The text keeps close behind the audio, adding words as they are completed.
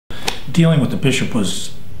dealing with the bishop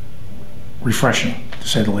was refreshing, to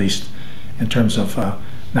say the least, in terms of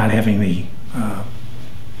not having the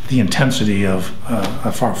intensity of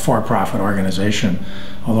a for-profit organization,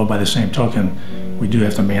 although by the same token, we do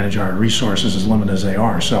have to manage our resources as limited as they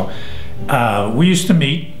are. So we used to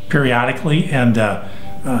meet periodically, and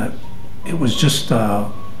it was just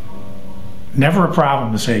never a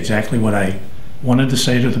problem to say exactly what I wanted to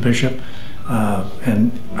say to the bishop.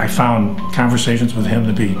 And I found conversations with him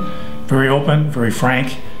to be very open, very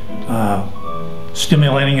frank,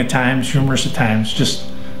 stimulating at times, humorous at times.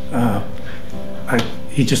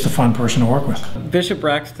 He's just a fun person to work with. Bishop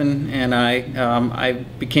Braxton and I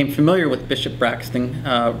became familiar with Bishop Braxton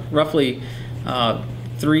roughly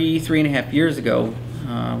 3.5 years ago,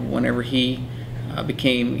 whenever he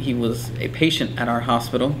was a patient at our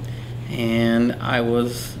hospital, and I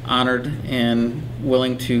was honored and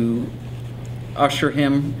willing to usher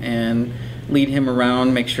him and lead him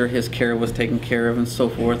around, make sure his care was taken care of and so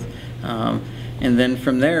forth. And then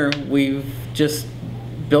from there, we've just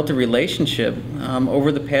built a relationship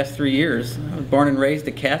over the past 3 years. I was born and raised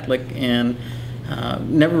a Catholic, and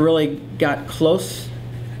never really got close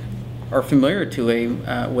or familiar to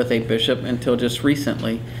with a bishop until just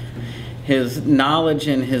recently. His knowledge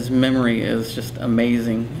and his memory is just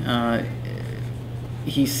amazing.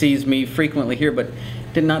 He sees me frequently here, but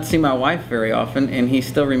did not see my wife very often, and he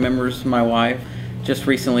still remembers my wife. Just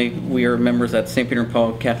recently, we are members at St. Peter and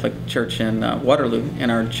Paul Catholic Church in Waterloo,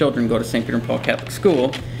 and our children go to St. Peter and Paul Catholic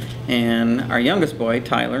School. And our youngest boy,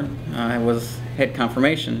 Tyler, had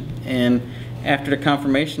confirmation. And after the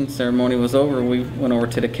confirmation ceremony was over, we went over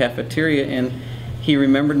to the cafeteria, and he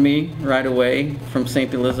remembered me right away from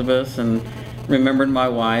St. Elizabeth's and remembered my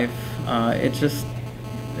wife. It's just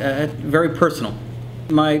very personal.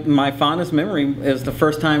 My fondest memory is the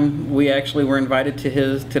first time we actually were invited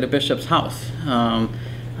to the bishop's house.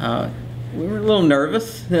 We were a little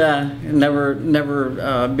nervous, never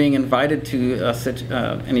being invited to such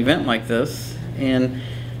an event like this, and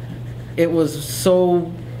it was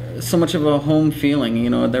so much of a home feeling. You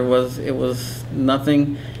know, it was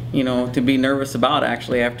nothing, you know, to be nervous about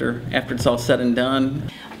actually after it's all said and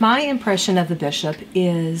done. My impression of the bishop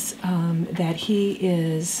is that he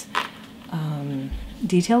is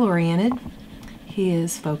detail-oriented, he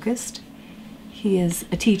is focused, he is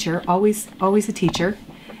a teacher, always a teacher,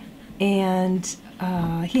 and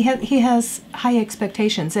he has high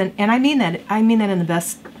expectations, and I mean that in the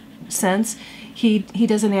best sense. He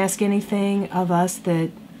doesn't ask anything of us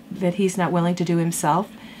that he's not willing to do himself.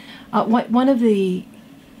 One of the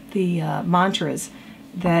mantras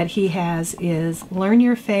that he has is learn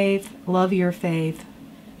your faith, love your faith,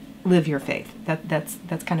 live your faith.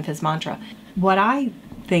 That's kind of his mantra. What I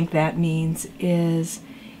think that means is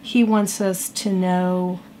he wants us to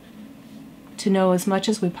know as much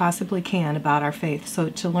as we possibly can about our faith, so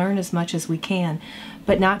to learn as much as we can,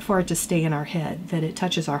 but not for it to stay in our head, that it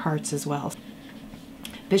touches our hearts as well.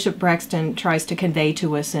 Bishop Braxton tries to convey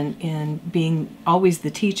to us in being always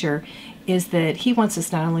the teacher is that he wants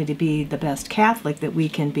us not only to be the best Catholic that we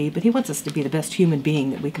can be, but he wants us to be the best human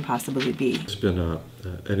being that we can possibly be. There's been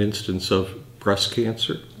an instance of breast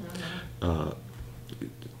cancer.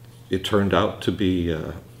 It turned out to be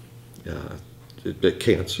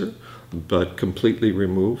cancer, but completely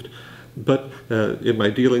removed. But in my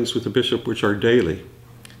dealings with the bishop, which are daily,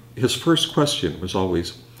 his first question was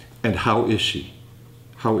always, "And how is she?"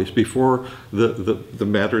 How is, before the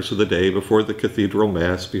matters of the day, before the cathedral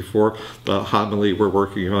mass, before the homily we're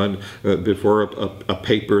working on, before a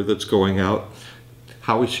paper that's going out,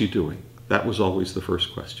 how is she doing? That was always the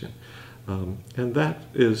first question. And that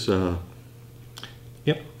is,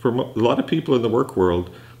 for a lot of people in the work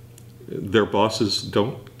world, their bosses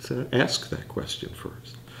don't ask that question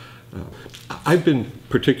first. I've been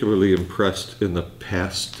particularly impressed in the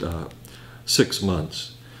past 6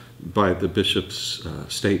 months by the bishop's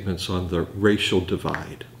statements on the racial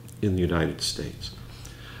divide in the United States.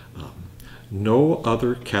 No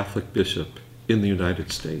other Catholic bishop in the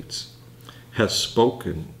United States has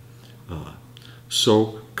spoken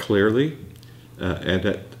so clearly and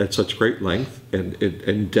at such great length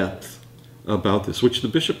and depth about this, which the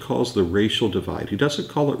bishop calls the racial divide. He doesn't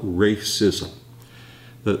call it racism.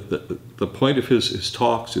 The point of his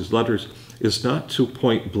talks, his letters, is not to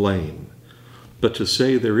point blame, but to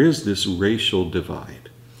say there is this racial divide.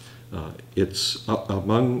 It's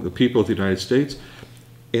among the people of the United States,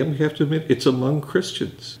 and we have to admit it's among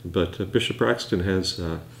Christians. But Bishop Braxton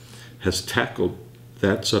has tackled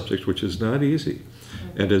that subject, which is not easy,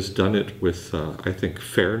 and has done it with, I think,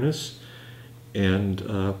 fairness and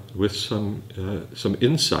with some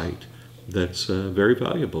insight that's very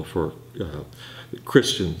valuable for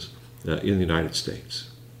Christians in the United States?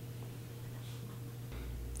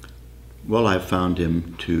 Well, I've found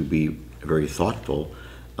him to be very thoughtful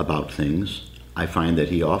about things. I find that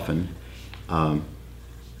he often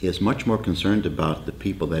is much more concerned about the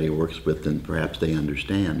people that he works with than perhaps they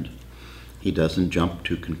understand. He doesn't jump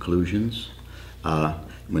to conclusions.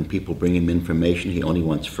 When people bring him information, he only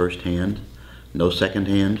wants firsthand, no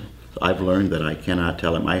secondhand. So I've learned that I cannot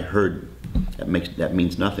tell him, I heard, that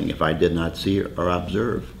means nothing if I did not see or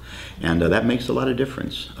observe. And that makes a lot of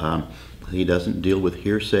difference. He doesn't deal with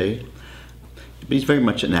hearsay, but he's very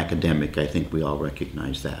much an academic. I think we all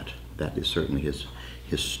recognize that. That is certainly his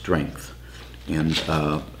strength. And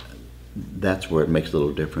that's where it makes a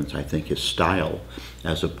little difference, I think, his style,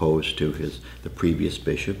 as opposed to the previous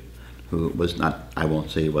bishop, who was not, I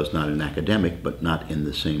won't say he was not an academic, but not in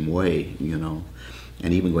the same way, you know.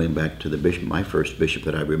 And even going back to the bishop, my first bishop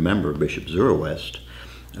that I remember, Bishop Zurwest,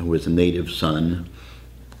 who was a native son,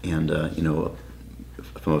 and, you know,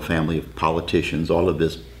 from a family of politicians, all of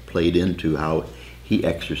this played into how he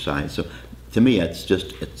exercised. So to me,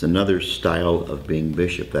 it's another style of being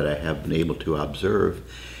bishop that I have been able to observe.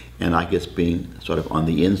 And I guess being sort of on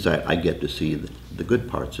the inside, I get to see the good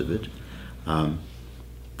parts of it.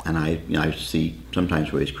 And I see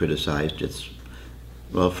sometimes where he's criticized,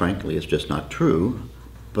 well, frankly, it's just not true,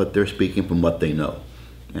 but they're speaking from what they know.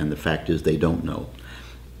 And the fact is they don't know.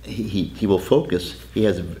 He will focus, he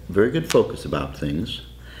has a very good focus about things.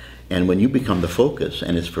 And when you become the focus,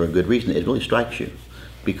 and it's for a good reason, it really strikes you,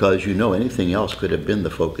 because you know anything else could have been the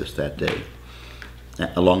focus that day.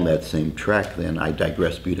 Along that same track, then, I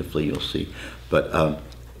digress beautifully, you'll see. But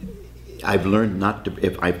I've learned not to,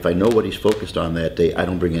 if I know what he's focused on that day, I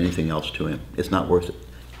don't bring anything else to him. It's not worth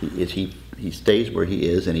it. He stays where he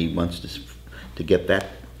is, and he wants to get that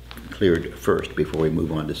cleared first before we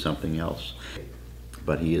move on to something else.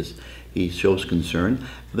 But he shows concern.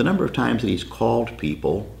 The number of times that he's called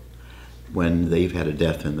people when they've had a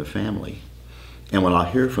death in the family. And when I'll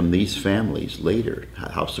hear from these families later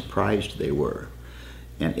how surprised they were.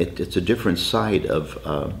 And it's a different side of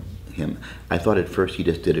him. I thought at first he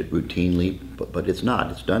just did it routinely, but it's not.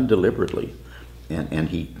 It's done deliberately. And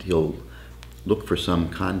he'll look for some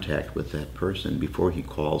contact with that person before he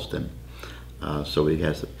calls them. So he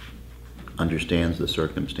understands the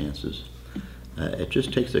circumstances. It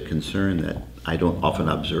just takes a concern that I don't often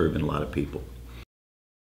observe in a lot of people.